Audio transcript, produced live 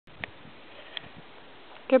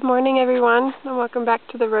Good morning, everyone, and welcome back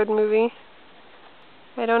to the road movie.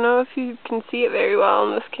 I don't know if you can see it very well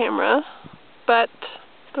on this camera, but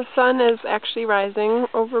the sun is actually rising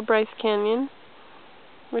over Bryce Canyon,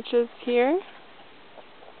 which is here.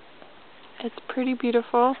 It's pretty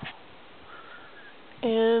beautiful,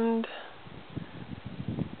 and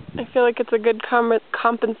I feel like it's a good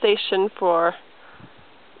compensation for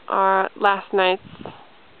our last night's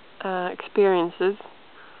experiences,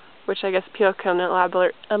 which I guess Peel can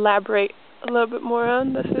elaborate a little bit more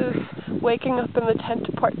on. This is Waking Up in the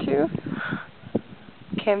Tent Part 2.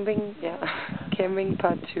 Camping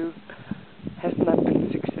Part 2 has not been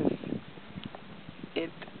a success.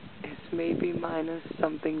 It is maybe minus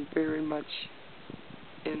something very much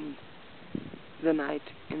in the night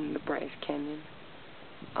in the Bryce Canyon.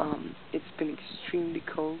 It's been extremely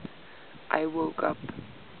cold. I woke up.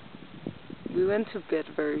 We went to bed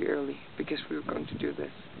very early because we were going to do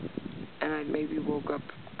this. And I maybe woke up,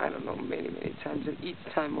 I don't know, many times. And each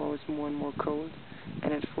time I was more and more cold.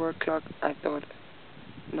 And at 4 o'clock I thought,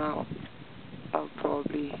 now I'll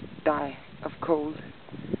probably die of cold.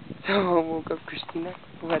 So I woke up Christina,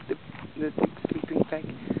 who had the thick sleeping bag.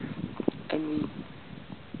 And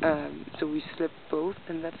we slept both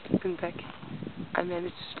in that sleeping bag. I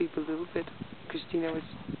managed to sleep a little bit. Christina was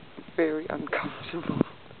very uncomfortable.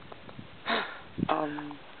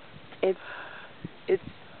 It's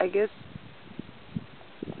I guess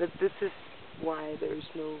that this is why there is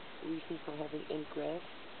no reason for having any grass.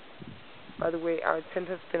 By the way, our tent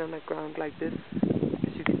has been on the ground like this,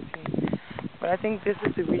 as you can see. But I think this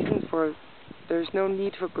is the reason for there's no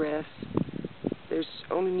need for grass. There's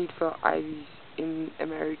only need for ivy in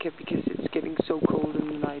America because it's getting so cold in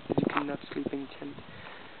the night that you cannot sleep in a tent.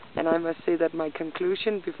 And I must say that my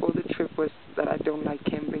conclusion before the trip was that I don't like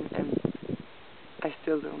camping, and I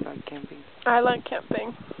still don't like camping. I like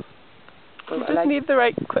camping. Well, You just need the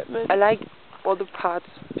right equipment. I like all the parts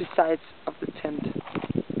besides of the tent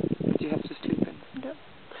that you have to sleep in. Yep.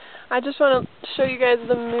 I just want to show you guys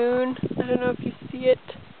the moon. I don't know if you see it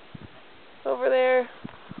over there.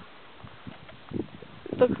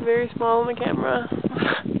 It looks very small on the camera.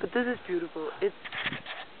 But this is beautiful. It's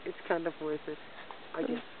kind of worth it, I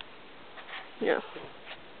guess. Yeah.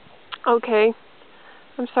 Okay.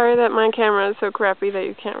 I'm sorry that my camera is so crappy that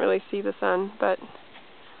you can't really see the sun, but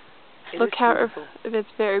look how it's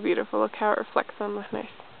very beautiful. Look how it reflects on the nice.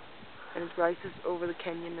 And it rises over the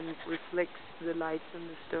canyon and it reflects the lights on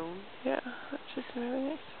the stone. Yeah, that's just really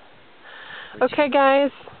nice. Okay,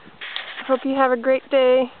 guys. Hope you have a great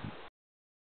day.